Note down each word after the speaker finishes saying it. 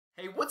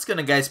Hey, what's going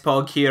on guys,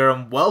 Pog here,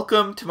 and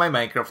welcome to my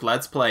Minecraft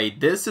Let's Play.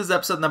 This is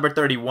episode number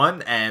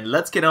 31, and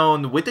let's get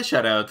on with the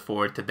shoutout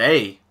for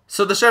today.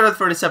 So the shoutout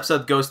for this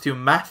episode goes to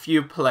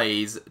Matthew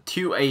Plays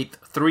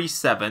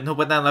 2837,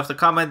 who then left a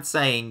comment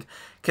saying,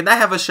 "Can I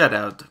have a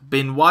shoutout?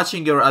 Been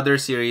watching your other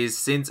series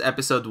since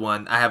episode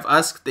 1. I have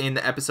asked in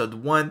episode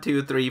 1,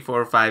 2, 3,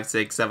 4, 5,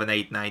 6, 7,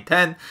 8, 9,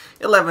 10,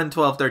 11,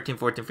 12, 13,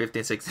 14,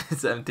 15, 16,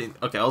 17,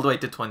 okay, all the way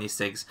to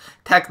 26.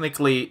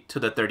 Technically to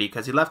the 30,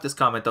 because he left this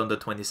comment on the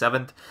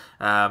 27th.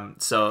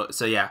 So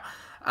yeah.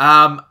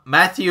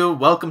 Matthew,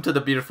 welcome to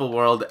the beautiful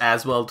world,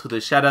 as well to the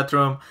shoutout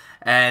room.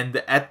 And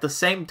at the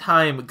same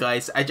time,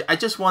 guys, I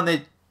just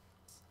wanted...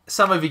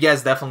 Some of you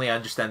guys definitely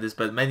understand this,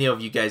 but many of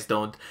you guys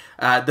don't.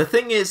 The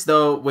thing is,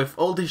 though, with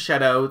all these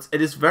shoutouts,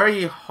 it is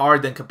very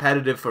hard and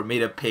competitive for me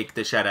to pick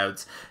the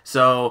shoutouts.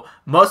 So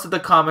most of the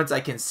comments I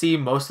can see,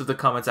 most of the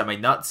comments I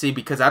might not see,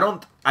 because I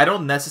don't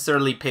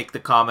necessarily pick the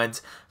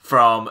comments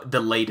from the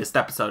latest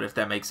episode, if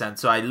that makes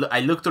sense. So I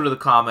look through the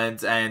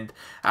comments and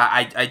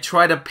I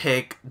try to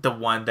pick the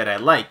one that I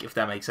like, if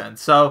that makes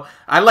sense. So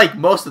I like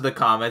most of the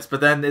comments,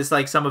 but then it's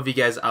like some of you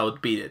guys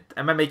outbeat it.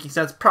 Am I making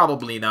sense?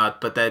 Probably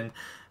not, but then...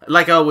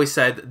 Like I always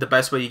said, the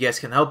best way you guys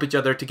can help each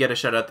other to get a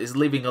shout out is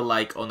leaving a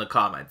like on the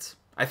comments.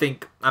 I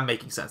think I'm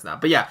making sense now.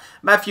 But yeah,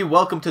 Matthew,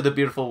 welcome to the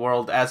beautiful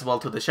world, as well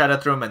to the shout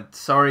out room, and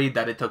sorry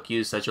that it took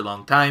you such a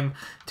long time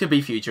to be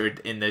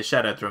featured in the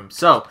shout out room.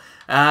 So,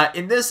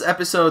 in this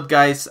episode,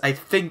 guys, I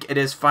think it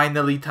is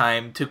finally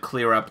time to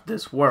clear up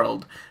this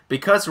world.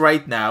 Because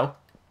right now,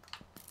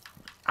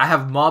 I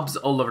have mobs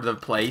all over the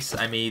place.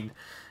 I mean...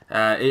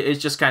 it's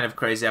just kind of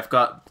crazy. I've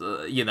got,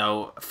 you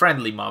know,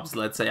 friendly mobs,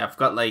 let's say. I've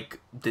got, like,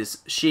 this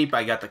sheep.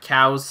 I got the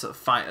cows.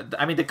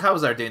 I mean, the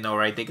cows are doing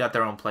alright. They got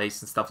their own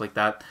place and stuff like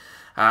that.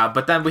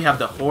 But then we have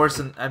the horse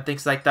and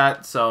things like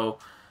that. So,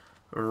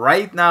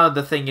 right now,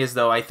 the thing is,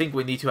 though, I think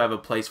we need to have a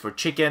place for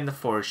chicken,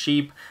 for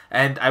sheep.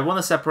 And I want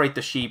to separate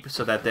the sheep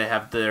so that they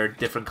have their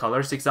different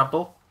colors,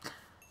 example.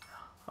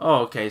 Oh,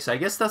 okay, so I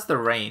guess that's the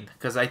rain.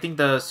 Because I think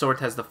the sword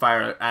has the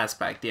fire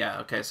aspect.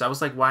 Yeah, okay. So I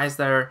was like, why is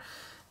there...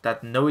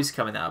 that noise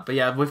coming out? But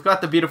yeah, we've got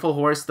the beautiful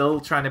horse.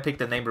 Still trying to pick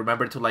the name.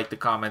 Remember to like the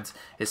comments,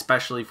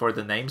 especially for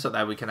the name, so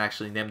that we can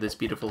actually name this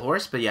beautiful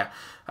horse. But yeah,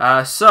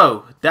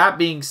 so that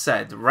being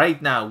said,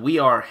 right now we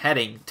are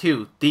heading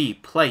to the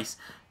place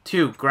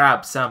to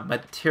grab some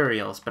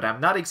materials, but I'm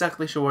not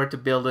exactly sure where to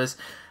build this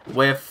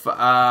with.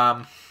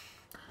 I'm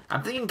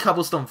thinking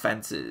cobblestone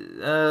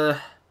fences.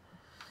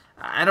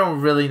 I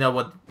don't really know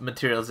what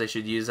materials I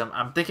should use.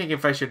 I'm thinking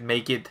if I should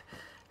make it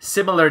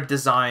similar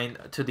design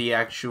to the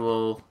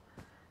actual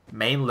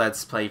main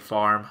Let's Play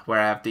farm, where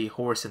I have the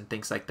horse and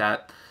things like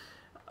that.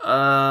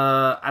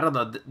 I don't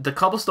know. The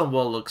cobblestone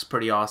wall looks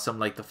pretty awesome,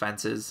 like the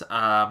fences.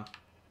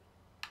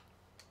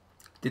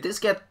 Did this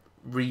get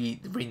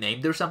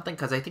renamed or something?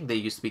 Because I think they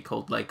used to be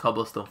called, like,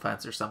 cobblestone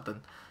fence or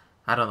something.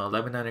 I don't know.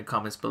 Let me know in the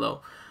comments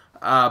below.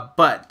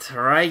 But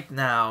right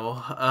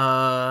now...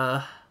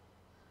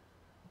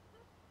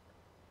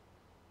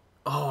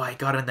 oh, I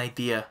got an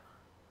idea.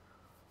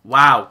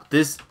 Wow.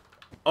 This...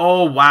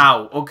 oh,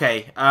 wow.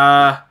 Okay.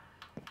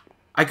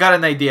 I got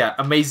an idea.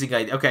 Amazing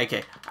idea.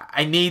 Okay.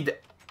 I need,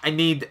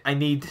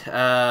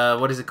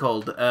 what is it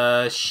called?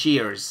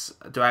 Shears.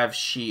 Do I have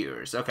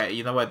shears? Okay,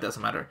 you know what?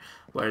 Doesn't matter.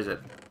 Where is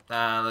it?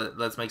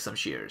 Let's make some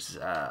shears.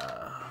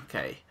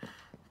 Okay.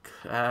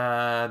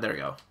 There we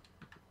go.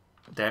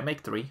 Did I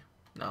make 3?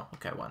 No.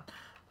 Okay, 1.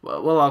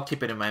 Well, I'll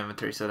keep it in my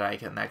inventory so that I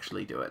can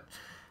actually do it.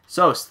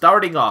 So,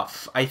 starting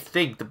off, I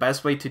think the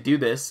best way to do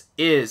this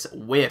is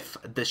with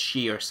the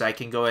shear. So I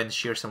can go and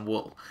shear some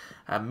wool.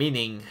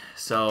 Meaning,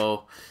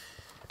 so...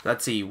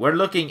 let's see, we're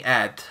looking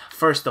at,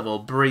 first of all,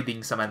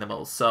 breeding some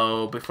animals.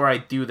 So, before I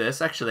do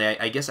this, actually,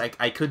 I guess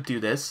I could do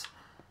this.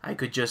 I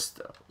could just...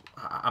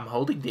 I'm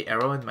holding the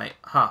arrow in my...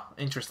 huh,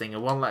 interesting.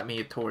 It won't let me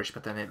a torch,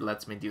 but then it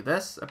lets me do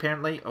this,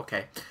 apparently.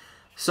 Okay.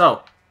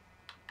 So,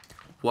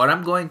 what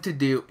I'm going to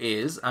do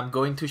is, I'm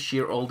going to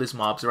shear all these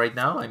mobs right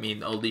now. I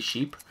mean, all these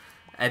sheep.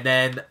 And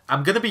then,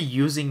 I'm going to be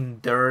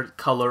using their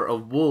color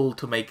of wool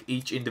to make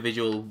each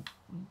individual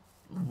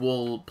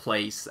wool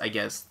place, I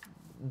guess,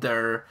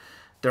 their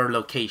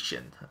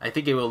location. I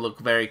think it will look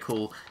very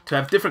cool to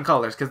have different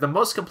colors, because the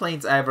most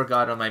complaints I ever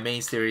got on my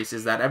main series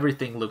is that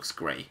everything looks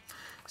gray.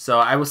 So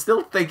I was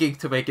still thinking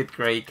to make it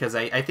gray, because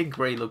I think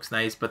gray looks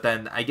nice, but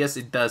then I guess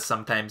it does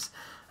sometimes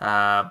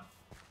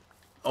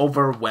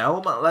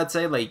overwhelm, let's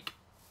say. Like,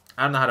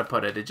 I don't know how to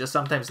put it. It just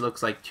sometimes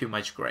looks like too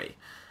much gray.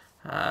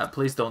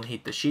 Please don't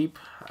hit the sheep.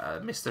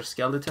 Mr.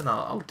 Skeleton,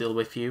 I'll deal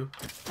with you.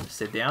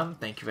 Sit down.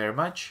 Thank you very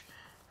much.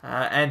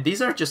 And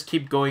these are just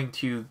keep going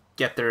to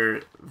get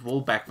their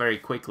wool back very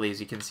quickly, as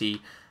you can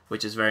see,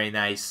 which is very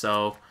nice.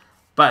 So,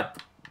 but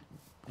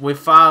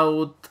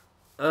without,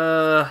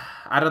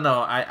 I don't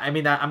know. I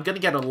mean, I'm gonna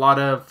get a lot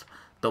of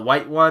the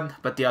white one,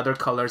 but the other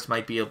colors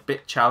might be a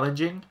bit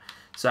challenging.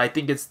 So I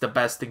think it's the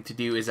best thing to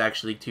do is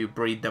actually to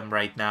breed them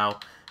right now.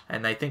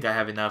 And I think I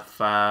have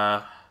enough.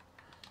 I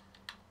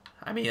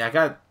mean, I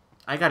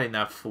got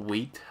enough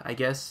wheat, I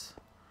guess,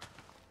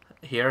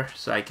 here,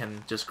 so I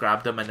can just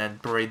grab them and then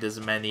breed as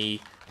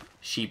many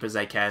sheep as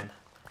I can.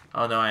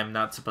 Oh no, I'm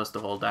not supposed to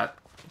hold that.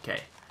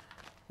 Okay.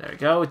 There we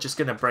go. Just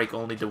gonna break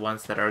only the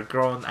ones that are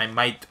grown. I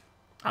might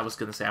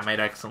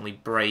accidentally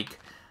break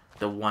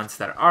the ones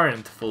that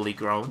aren't fully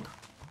grown.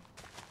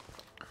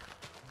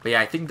 But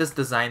yeah, I think this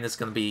design is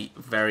gonna be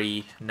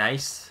very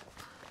nice.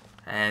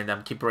 And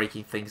I'm keep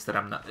breaking things that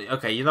I'm not...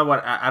 Okay, you know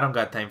what? I don't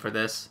got time for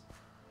this.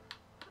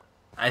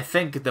 I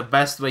think the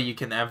best way you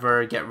can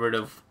ever get rid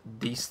of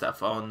these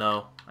stuff... Oh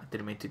no, I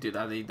didn't mean to do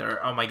that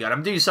either. Oh my god,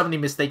 I'm doing so many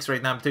mistakes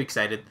right now. I'm too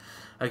excited.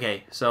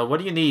 Okay, so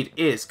what you need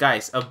is,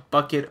 guys, a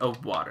bucket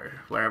of water.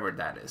 Wherever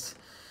that is.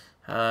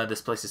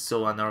 This place is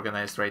so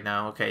unorganized right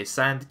now. Okay,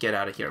 sand, get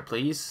out of here,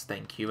 please.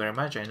 Thank you very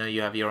much. I know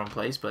you have your own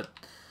place, but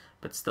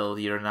still,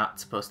 you're not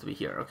supposed to be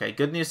here. Okay,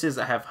 good news is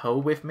I have hoe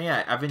with me.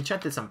 I've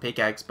enchanted some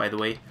pickaxe, by the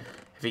way.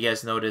 If you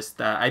guys noticed,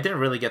 I didn't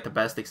really get the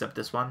best except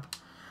this one.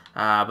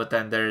 But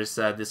then there's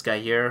this guy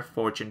here,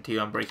 Fortune 2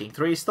 on Breaking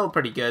 3, still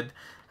pretty good.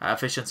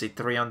 Efficiency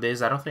 3 on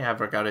this. I don't think I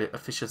ever got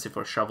efficiency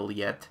for shovel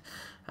yet.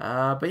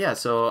 But yeah,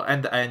 so,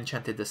 and I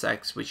enchanted this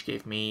axe, which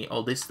gave me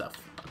all this stuff,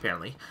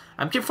 apparently.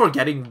 I'm keep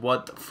forgetting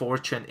what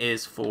Fortune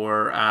is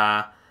for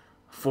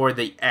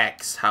the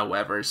X,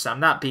 however, so I'm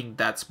not being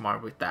that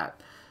smart with that.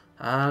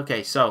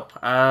 Okay, so,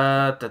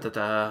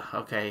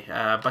 okay,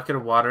 bucket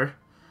of water.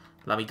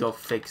 Let me go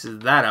fix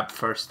that up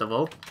first of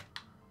all.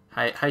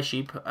 Hi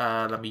sheep.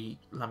 Let me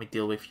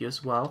deal with you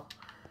as well.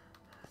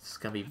 It's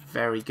gonna be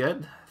very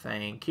good.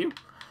 Thank you.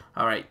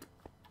 All right.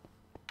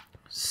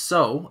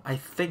 So I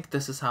think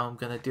this is how I'm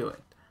gonna do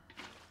it.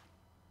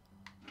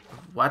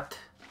 What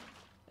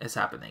is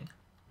happening?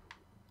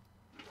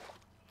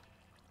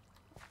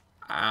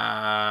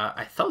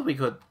 I thought we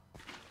could.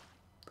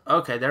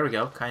 Okay, there we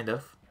go. Kind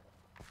of.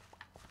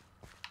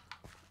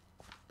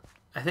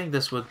 I think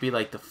this would be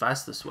like the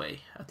fastest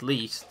way, at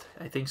least.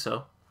 I think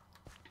so.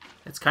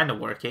 It's kind of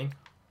working.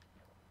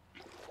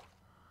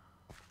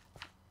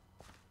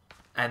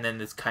 And then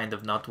it's kind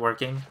of not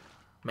working,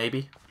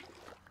 maybe.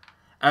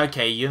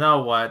 Okay, you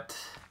know what?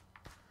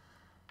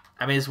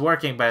 I mean, it's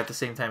working, but at the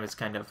same time, it's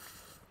kind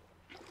of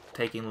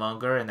taking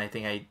longer, and I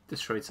think I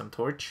destroyed some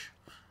torch.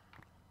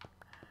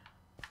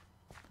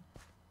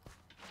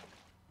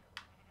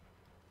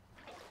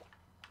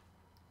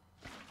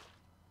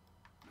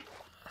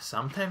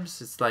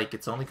 Sometimes it's like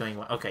it's only going...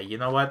 Okay, you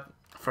know what?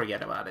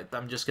 Forget about it.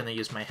 I'm just gonna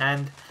use my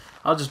hand.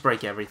 I'll just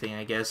break everything,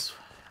 I guess.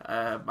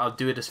 I'll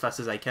do it as fast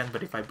as I can,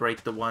 but if I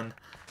break the one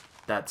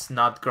that's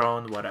not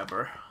grown,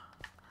 whatever.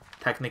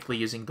 Technically,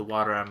 using the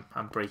water,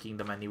 I'm breaking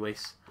them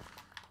anyways.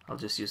 I'll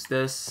just use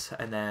this,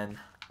 and then...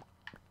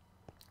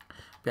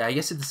 Yeah, I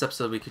guess in this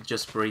episode we could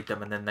just breed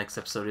them, and then next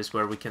episode is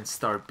where we can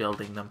start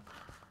building them.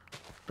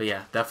 But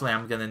yeah, definitely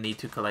I'm gonna need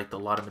to collect a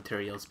lot of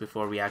materials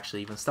before we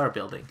actually even start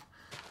building.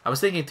 I was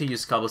thinking to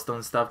use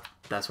cobblestone stuff,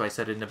 that's why I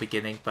said it in the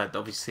beginning, but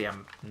obviously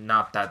I'm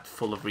not that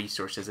full of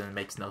resources and it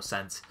makes no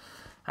sense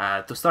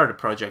to start a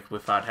project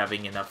without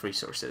having enough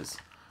resources.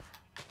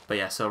 But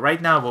yeah, so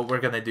right now what we're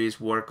gonna do is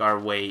work our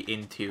way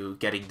into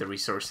getting the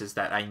resources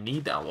that I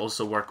need. I'll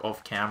also work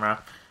off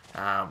camera,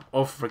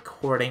 off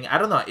recording. I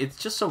don't know, it's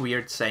just so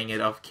weird saying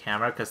it off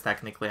camera because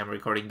technically I'm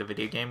recording the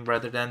video game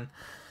rather than,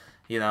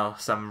 you know,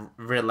 some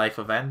real life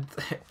event.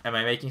 Am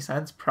I making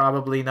sense?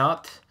 Probably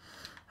not,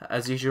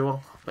 as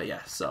usual. But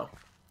yeah, so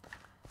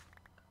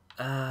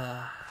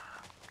my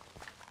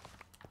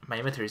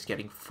inventory is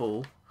getting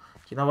full.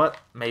 You know what?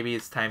 Maybe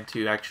it's time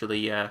to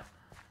actually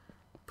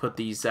put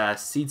these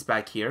seeds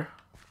back here.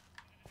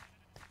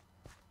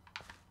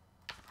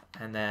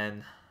 And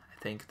then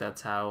I think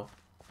that's how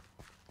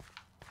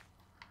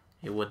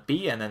it would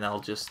be. And then I'll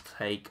just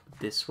take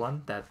this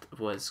one that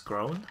was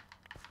grown.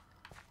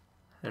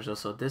 There's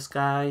also this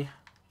guy.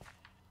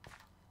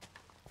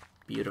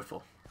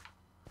 Beautiful.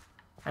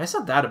 And it's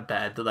not that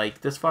bad. Like,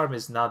 this farm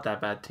is not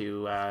that bad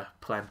to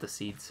plant the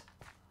seeds.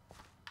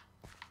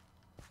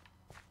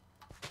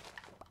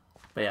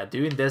 But yeah,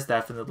 doing this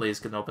definitely is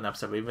going to open up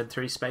some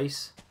inventory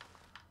space.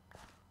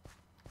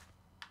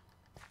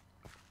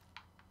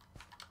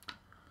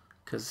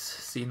 Because,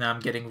 see, now I'm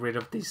getting rid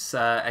of these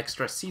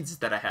extra seeds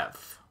that I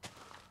have.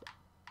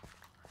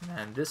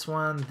 And this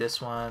one.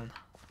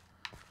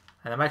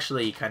 And I'm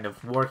actually kind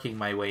of working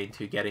my way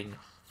into getting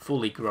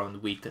fully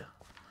grown wheat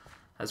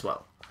as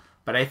well.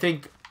 But I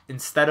think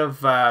instead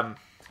of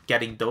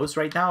getting those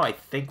right now, I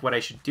think what I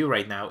should do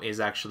right now is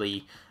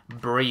actually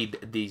breed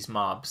these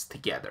mobs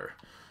together.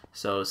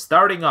 So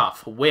starting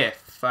off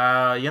with,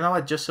 you know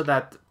what, just so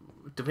that,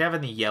 do we have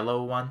any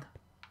yellow one?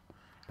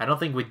 I don't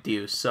think we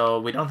do, so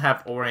we don't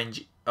have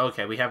orange.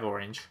 Okay, we have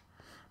orange.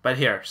 But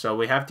here, so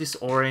we have this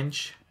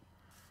orange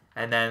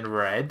and then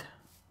red.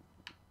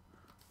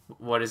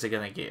 What is it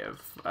gonna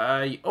give?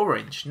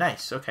 Orange,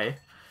 nice, okay.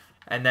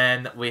 And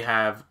then we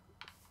have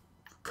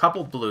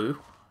couple blue,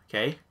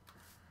 okay.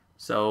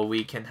 So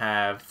we can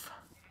have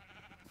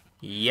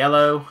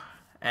yellow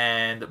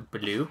and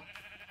blue.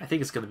 I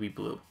think it's gonna be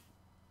blue.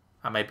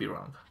 I might be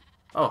wrong.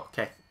 Oh,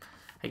 okay.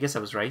 I guess I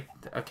was right.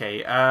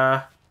 Okay,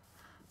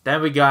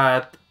 then we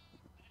got,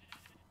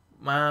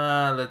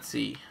 let's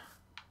see.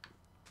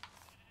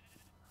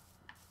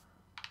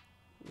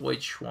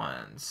 Which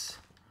ones?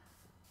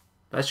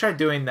 Let's try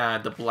doing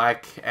the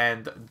black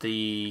and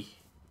the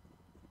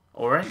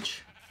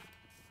orange.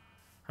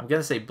 I'm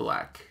gonna say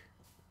black.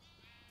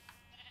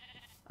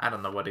 I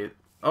don't know what it...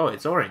 Oh,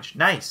 it's orange.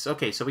 Nice.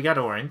 Okay, so we got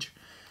orange.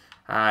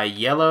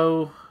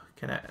 Yellow.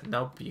 Can I...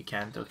 Nope, you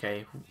can't.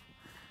 Okay.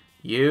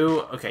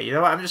 You... Okay, you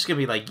know what? I'm just gonna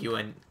be like you,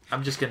 and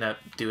I'm just gonna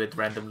do it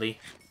randomly.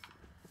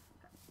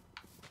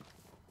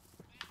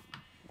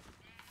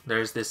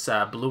 There's this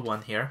blue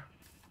one here.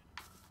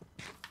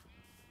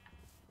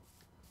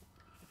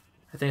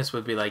 I think this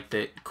would be like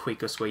the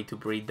quickest way to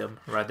breed them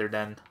rather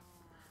than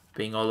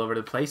being all over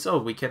the place. Oh,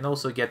 we can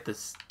also get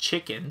this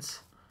chickens.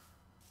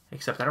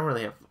 Except I don't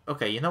really have...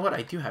 Okay, you know what?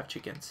 I do have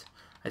chickens.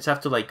 I just have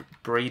to like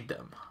breed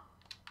them.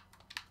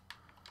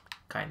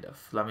 Kind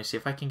of. Let me see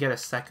if I can get a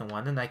second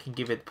one and I can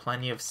give it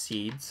plenty of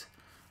seeds.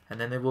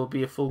 And then it will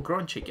be a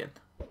full-grown chicken.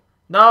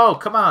 No!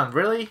 Come on!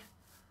 Really?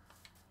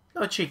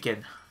 No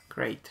chicken.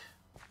 Great.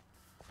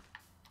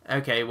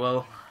 Okay,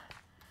 well...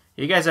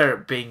 You guys are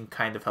being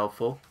kind of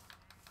helpful.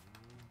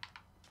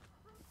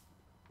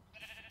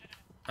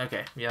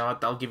 Okay, you know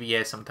what? I'll give you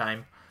guys some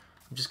time.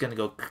 I'm just gonna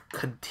go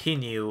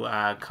continue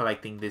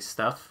collecting this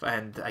stuff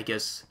and I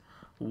guess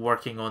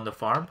working on the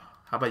farm.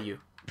 How about you?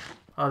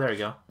 Oh, there we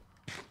go.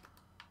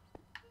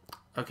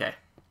 Okay.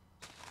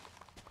 I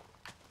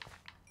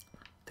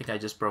think I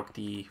just broke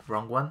the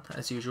wrong one,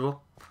 as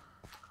usual.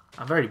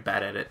 I'm very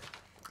bad at it.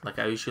 Like,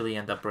 I usually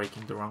end up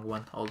breaking the wrong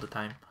one all the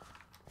time.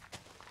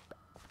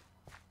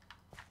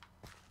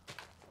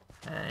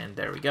 And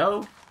there we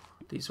go.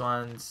 These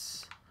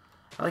ones...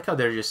 I like how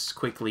they're just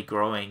quickly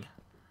growing.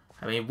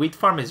 I mean, wheat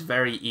farm is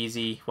very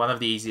easy. One of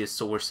the easiest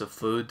source of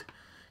food.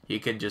 You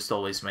can just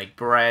always make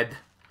bread.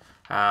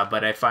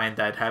 But I find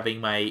that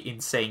having my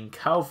insane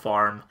cow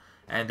farm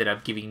ended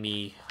up giving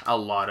me a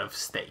lot of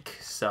steak.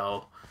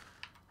 So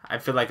I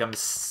feel like I'm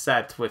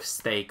set with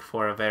steak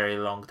for a very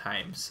long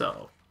time.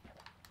 So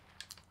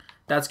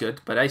that's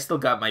good. But I still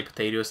got my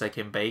potatoes I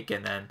can bake.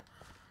 And then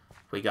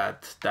we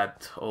got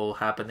that all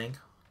happening.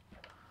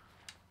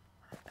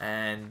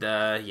 And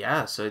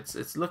yeah, so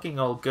it's looking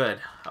all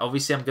good.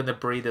 Obviously, I'm gonna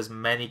breed as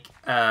many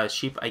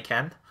sheep I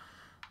can.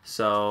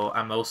 So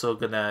I'm also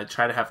gonna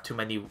try to have too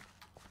many.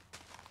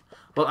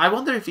 Well, I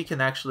wonder if you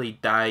can actually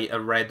dye a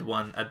red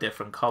one a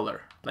different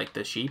color, like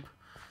the sheep.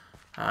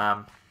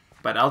 But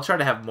I'll try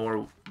to have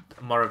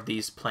more of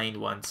these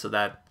plain ones so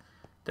that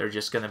they're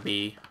just gonna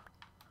be,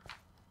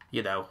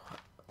 you know,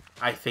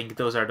 I think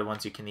those are the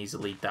ones you can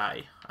easily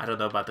dye. I don't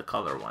know about the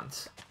color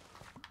ones.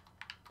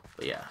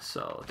 But yeah,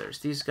 so there's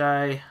this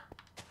guy.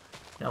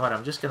 You know what?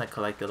 I'm just gonna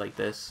collect it like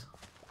this.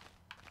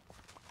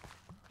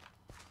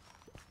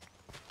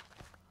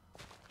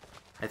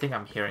 I think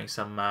I'm hearing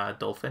some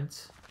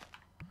dolphins.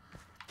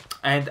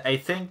 And I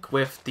think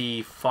with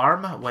the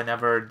farm,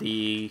 whenever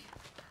the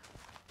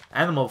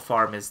animal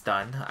farm is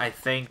done, I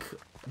think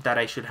that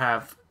I should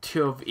have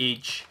 2 of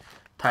each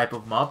type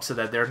of mob so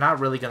that they're not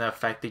really gonna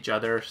affect each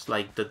other.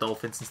 Like the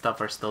dolphins and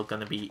stuff are still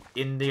gonna be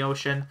in the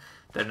ocean.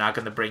 They're not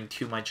gonna bring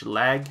too much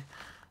lag.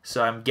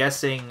 So I'm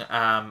guessing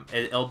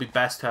it'll be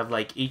best to have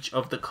like each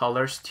of the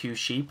colors 2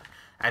 sheep.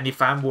 And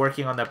if I'm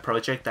working on a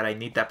project that I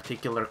need that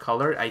particular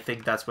color, I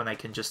think that's when I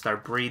can just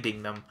start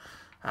breeding them.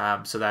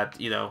 So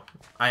that, you know,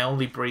 I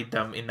only breed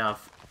them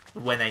enough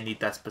when I need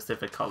that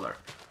specific color.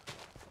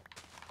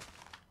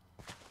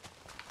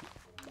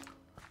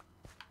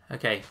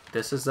 Okay,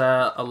 this is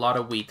a lot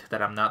of wheat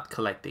that I'm not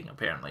collecting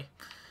apparently.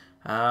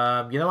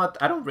 You know what?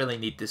 I don't really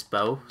need this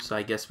bow, so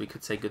I guess we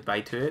could say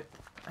goodbye to it.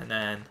 And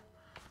then...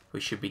 we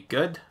should be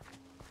good.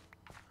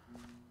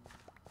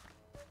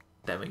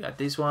 Then we got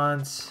these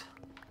ones.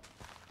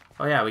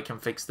 Oh yeah, we can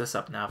fix this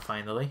up now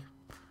finally.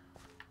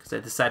 Because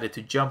I decided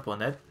to jump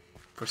on it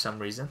for some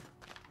reason.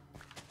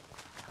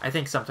 I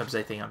think sometimes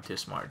I think I'm too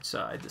smart.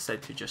 So I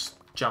decided to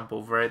just jump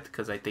over it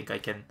because I think I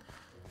can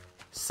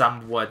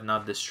somewhat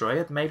not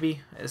destroy it maybe.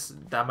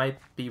 That might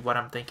be what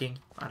I'm thinking.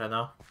 I don't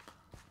know.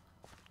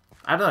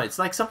 I don't know. It's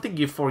like something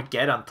you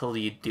forget until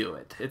you do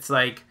it. It's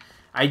like...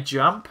 I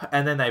jump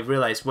and then I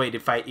realize, wait,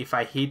 if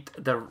I hit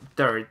the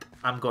dirt,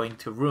 I'm going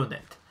to ruin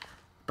it.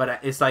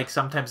 But it's like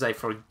sometimes I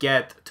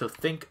forget to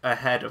think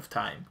ahead of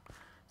time.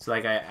 It's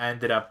like I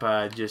ended up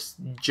just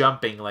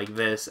jumping like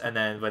this, and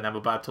then when I'm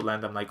about to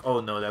land, I'm like,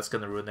 oh no, that's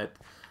gonna ruin it,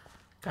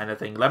 kind of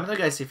thing. Let me know,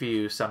 guys, if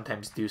you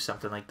sometimes do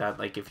something like that,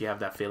 like if you have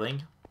that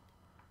feeling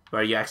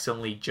where you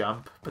accidentally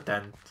jump, but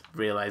then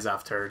realize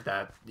after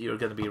that you're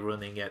gonna be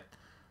ruining it.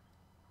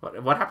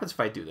 What happens if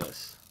I do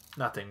this?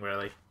 Nothing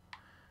really.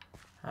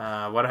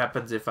 What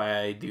happens if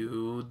I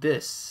do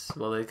this?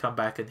 Will it come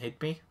back and hit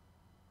me?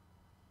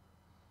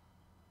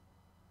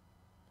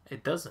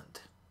 It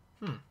doesn't.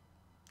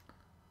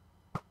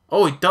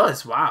 Oh, it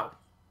does. Wow.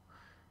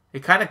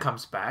 It kind of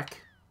comes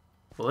back.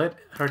 Will it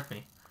hurt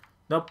me?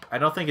 Nope, I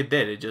don't think it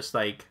did. It just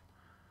like...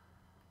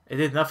 it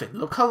did nothing.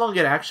 Look how long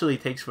it actually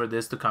takes for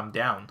this to come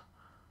down.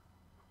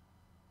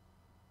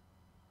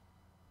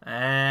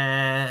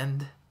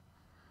 And...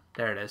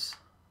 there it is.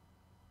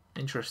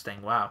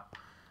 Interesting. Wow.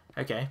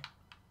 Okay.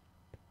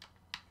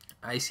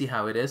 I see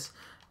how it is.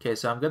 Okay,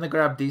 so I'm gonna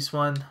grab this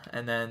one,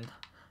 and then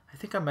I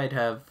think I might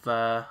have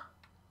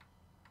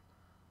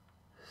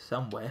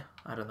somewhere.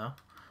 I don't know.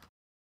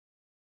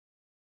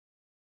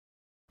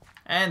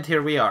 And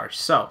here we are.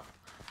 So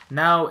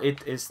now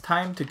it is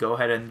time to go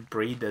ahead and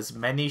breed as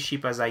many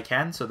sheep as I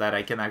can so that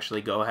I can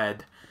actually go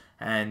ahead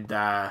and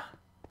I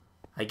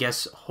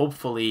guess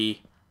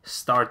hopefully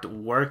start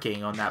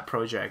working on that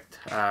project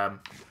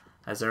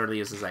as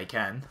early as I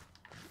can.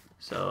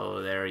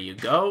 So there you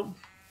go.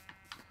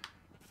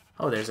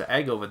 Oh, there's an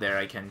egg over there.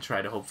 I can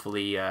try to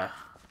hopefully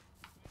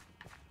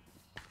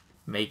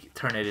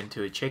turn it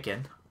into a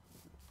chicken.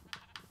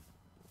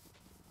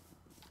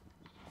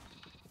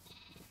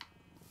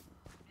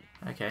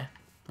 Okay,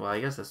 well, I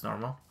guess that's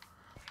normal.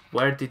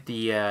 Where did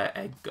the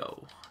egg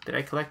go? Did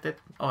I collect it?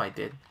 Oh, I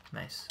did.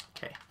 Nice.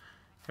 Okay,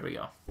 here we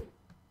go.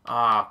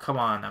 Ah, oh, come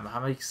on. I'm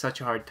having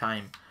such a hard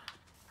time.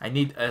 I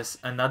need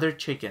another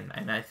chicken,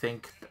 and I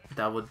think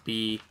that would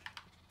be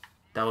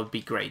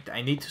great.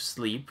 I need to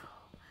sleep.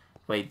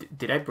 Wait,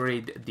 did I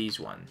breed these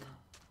one?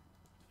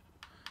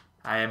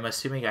 I am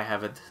assuming I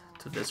have it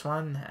to this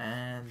one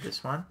and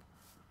this one.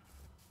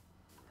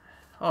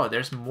 Oh,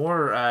 there's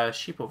more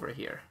sheep over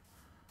here.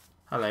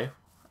 Hello.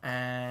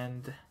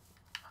 And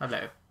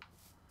hello.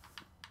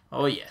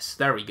 Oh yes,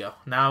 there we go.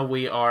 Now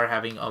we are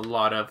having a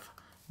lot of...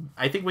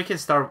 I think we can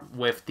start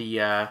with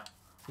the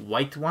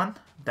white one,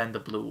 then the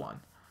blue one.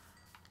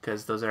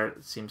 Because those are,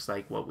 seems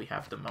like what we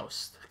have the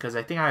most. Because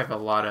I think I have a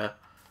lot of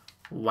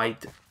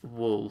white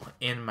wool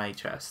in my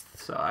chest,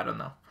 so I don't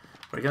know.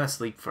 We're gonna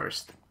sleep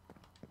first.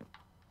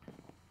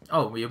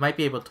 Oh, you might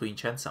be able to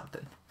enchant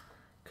something,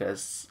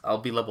 because I'll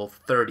be level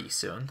 30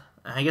 soon.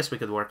 I guess we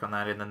could work on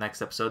that in the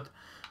next episode,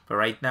 but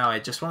right now I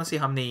just want to see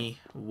how many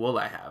wool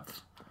I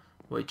have,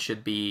 which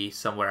should be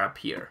somewhere up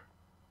here.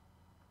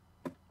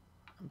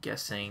 I'm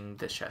guessing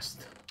the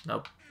chest.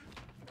 Nope.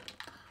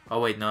 Oh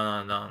wait,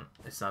 no,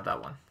 it's not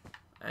that one.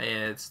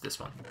 It's this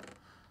one.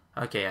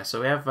 Okay, yeah,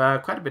 so we have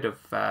quite a bit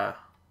of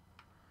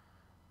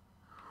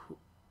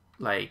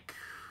like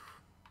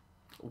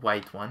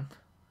white one.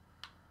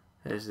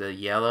 There's a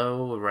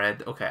yellow,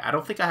 red. Okay, I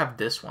don't think I have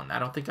this one. I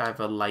don't think I have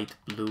a light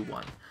blue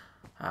one.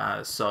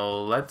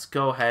 So let's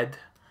go ahead,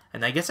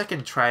 and I guess I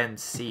can try and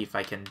see if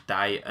I can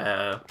dye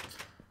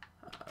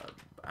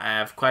I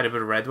have quite a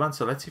bit of red one,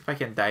 so let's see if I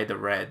can dye the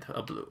red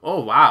a blue.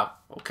 Oh wow,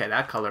 okay,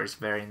 that color is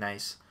very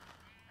nice.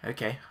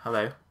 Okay,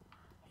 hello.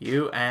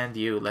 You and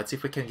you. Let's see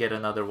if we can get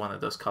another one of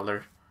those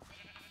color.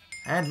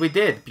 And we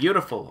did.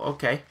 Beautiful.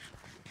 Okay.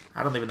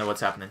 I don't even know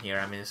what's happening here.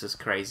 I mean, this is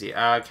crazy.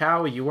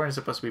 Cow, you weren't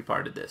supposed to be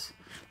part of this.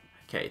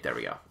 Okay, there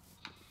we go.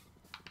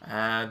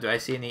 Do I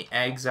see any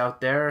eggs out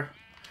there?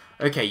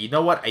 Okay, you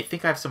know what? I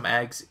think I have some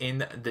eggs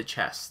in the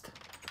chest.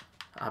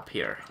 Up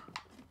here.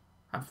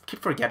 I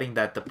keep forgetting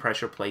that the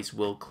pressure plates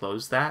will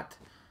close that.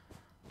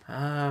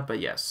 But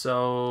yeah,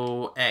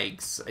 so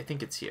eggs. I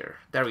think it's here.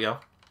 There we go.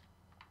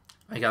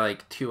 I got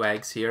like 2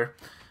 eggs here.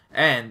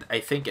 And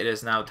I think it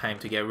is now time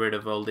to get rid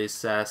of all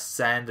this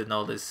sand and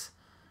all this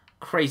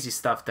crazy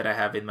stuff that I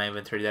have in my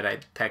inventory that I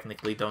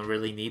technically don't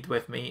really need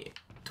with me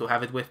to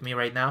have it with me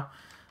right now.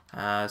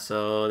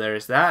 So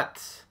there's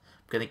that.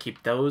 I'm gonna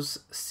keep those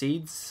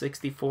seeds,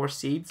 64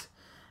 seeds.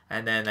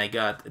 And then I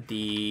got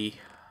the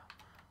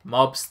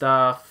mob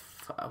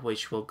stuff,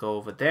 which will go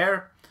over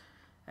there.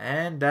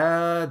 And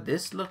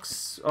this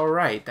looks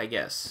alright, I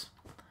guess.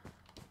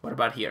 What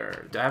about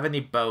here? Do I have any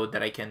bow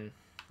that I can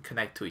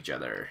connect to each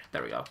other?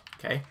 There we go.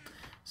 Okay.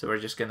 So we're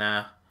just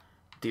gonna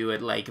do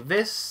it like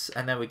this,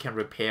 and then we can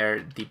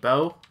repair the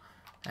bow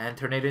and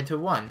turn it into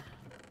one.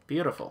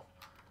 Beautiful.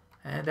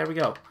 And there we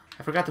go.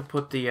 I forgot to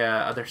put the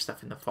other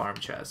stuff in the farm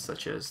chest,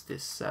 such as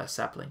this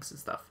saplings and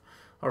stuff,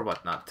 or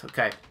whatnot.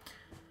 Okay.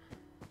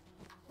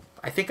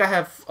 I think I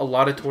have a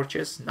lot of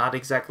torches. Not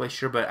exactly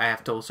sure, but I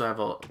have to also have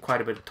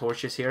quite a bit of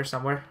torches here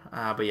somewhere.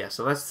 But yeah,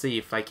 so let's see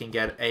if I can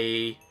get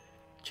a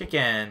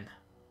chicken.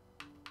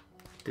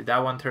 Did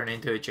that one turn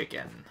into a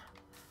chicken?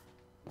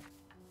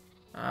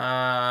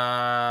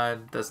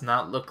 Does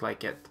not look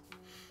like it.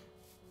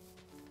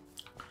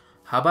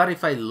 How about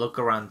if I look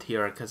around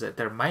here, because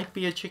there might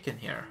be a chicken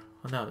here.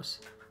 Who knows?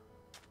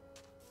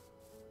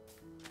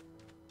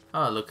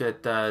 Oh, look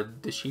at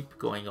the sheep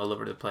going all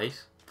over the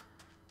place.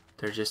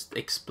 They're just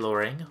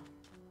exploring.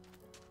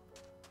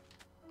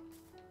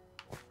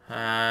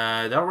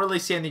 Don't really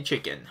see any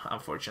chicken,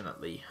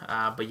 unfortunately.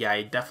 But yeah,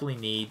 I definitely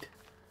need...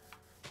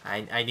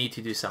 I need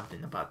to do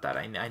something about that.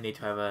 I need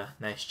to have a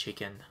nice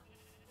chicken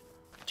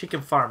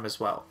farm as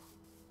well.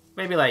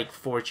 Maybe like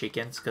 4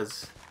 chickens,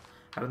 because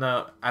I don't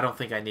know. I don't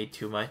think I need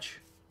too much.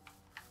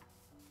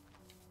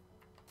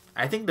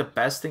 I think the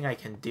best thing I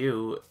can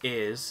do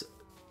is...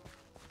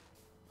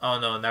 Oh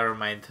no, never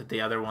mind.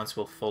 The other ones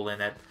will fall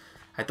in it.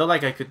 I thought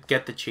like I could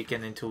get the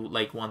chicken into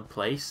like one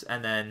place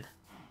and then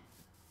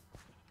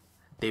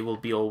they will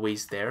be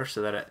always there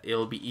so that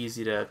it'll be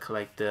easy to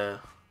collect the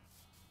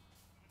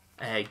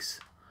eggs.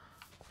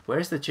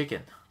 Where's the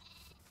chicken?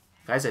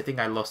 Guys, I think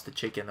I lost the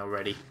chicken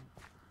already.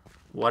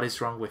 What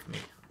is wrong with me?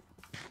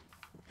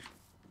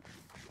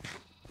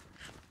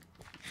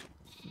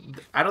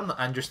 I don't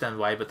understand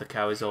why, but the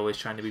cow is always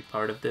trying to be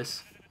part of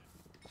this.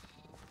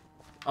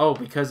 Oh,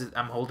 because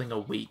I'm holding a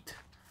wheat.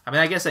 I mean,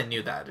 I guess I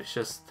knew that. It's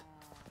just...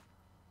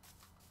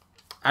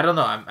 I don't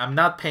know. I'm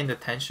not paying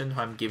attention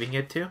who I'm giving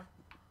it to.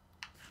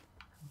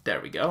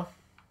 There we go.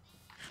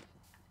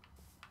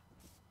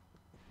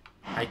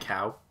 Hi,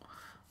 cow.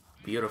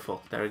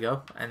 Beautiful. There we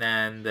go. And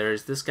then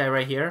there's this guy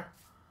right here.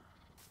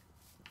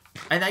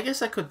 And I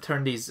guess I could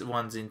turn these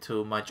ones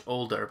into much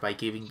older by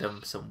giving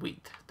them some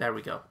wheat. There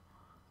we go.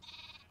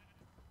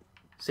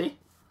 See?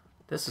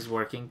 This is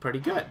working pretty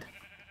good.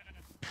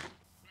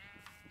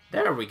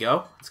 There we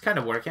go. It's kind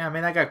of working. I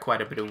mean, I got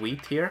quite a bit of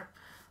wheat here.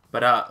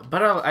 But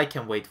I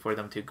can wait for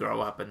them to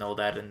grow up and all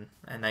that.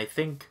 And I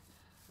think...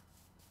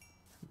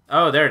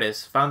 Oh, there it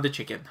is. Found the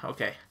chicken.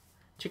 Okay.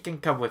 Chicken,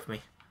 come with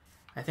me.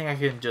 I think I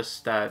can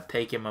just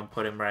take him and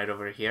put him right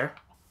over here.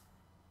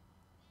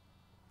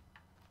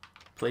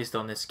 Please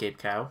don't escape,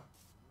 cow.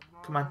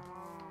 Come on.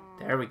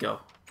 There we go.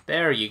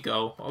 There you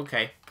go.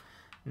 Okay.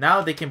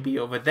 Now they can be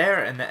over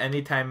there, and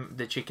anytime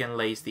the chicken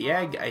lays the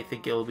egg, I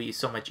think it'll be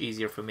so much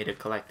easier for me to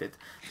collect it.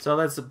 So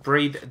let's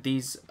breed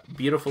these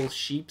beautiful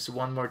sheeps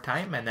one more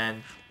time, and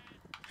then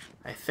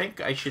I think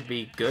I should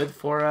be good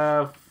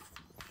for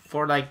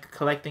like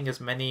collecting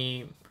as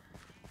many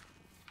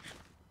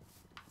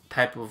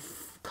type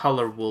of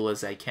color wool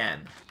as I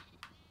can.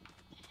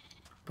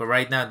 But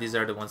right now, these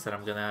are the ones that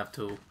I'm gonna have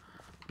to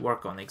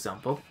work on.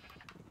 Example.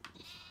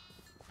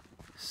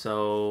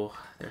 So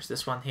there's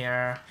this one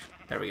here.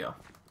 There we go.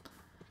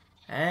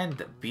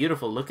 And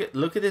beautiful. Look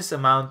at this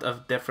amount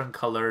of different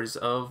colors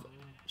of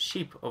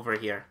sheep over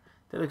here.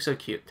 They look so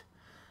cute.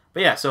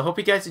 But yeah, so hope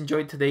you guys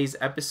enjoyed today's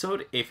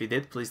episode. If you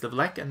did, please leave a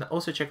like and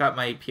also check out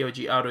my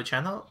POG Auto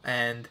channel.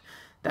 And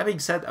that being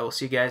said, I will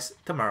see you guys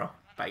tomorrow.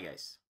 Bye, guys.